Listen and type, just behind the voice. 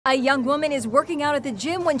A young woman is working out at the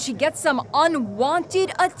gym when she gets some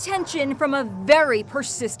unwanted attention from a very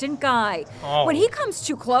persistent guy. When he comes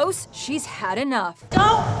too close, she's had enough.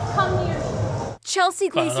 Don't come near me. Chelsea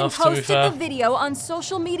Gleason posted the video on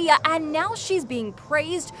social media, and now she's being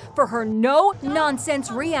praised for her no-nonsense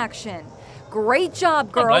reaction. Great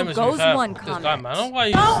job, girl, goes one comment.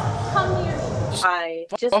 Don't come near me. I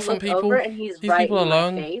just look over and he's right in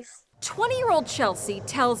my face. 20-year-old Chelsea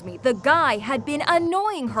tells me the guy had been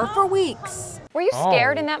annoying her for weeks. Were you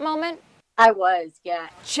scared in that moment? I was, yeah.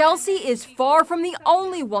 Chelsea is far from the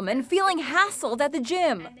only woman feeling hassled at the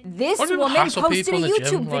gym. This woman posted a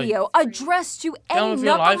YouTube video addressed to any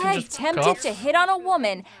knucklehead tempted to hit on a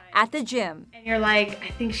woman at the gym. And you're like, I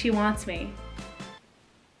think she wants me.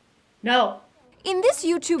 No. In this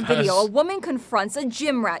YouTube video, a woman confronts a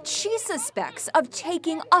gym rat she suspects of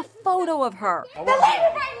taking a photo of her.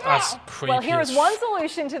 That's creepy. Well, here's one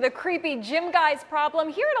solution to the creepy gym guy's problem.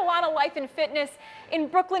 Here at Alana Life and Fitness in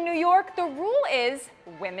Brooklyn, New York, the rule is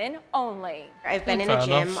women only. I've been in a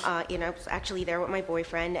gym, I was actually there with my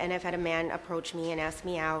boyfriend, and I've had a man approach me and ask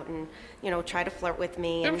me out and, try to flirt with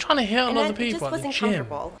me. They're trying to hit on other people at the gym. It just wasn't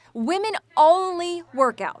comfortable. Women only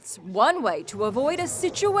workouts. One way to avoid a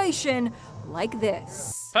situation like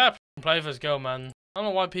this. Fair play for this girl, man. I don't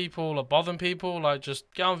know why people are bothering people. Like,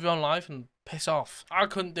 just get on with your own life and piss off. I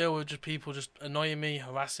couldn't deal with just people just annoying me,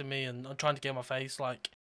 harassing me, and trying to get in my face. Like,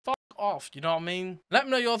 fuck off, you know what I mean? Let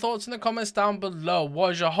me know your thoughts in the comments down below.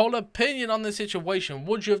 What is your whole opinion on this situation?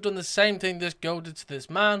 Would you have done the same thing this girl did to this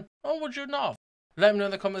man, or would you not? Let me know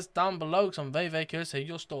in the comments down below, because I'm very, very curious to hear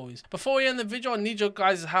your stories. Before we end the video, I need your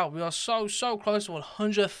guys' help. We are so close to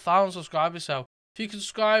 100,000 subscribers, so if you can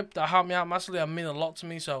subscribe, that help me out massively. That mean a lot to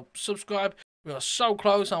me, so subscribe. We are so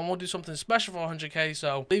close, and we'll do something special for 100k,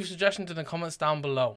 so leave a suggestion in the comments down below.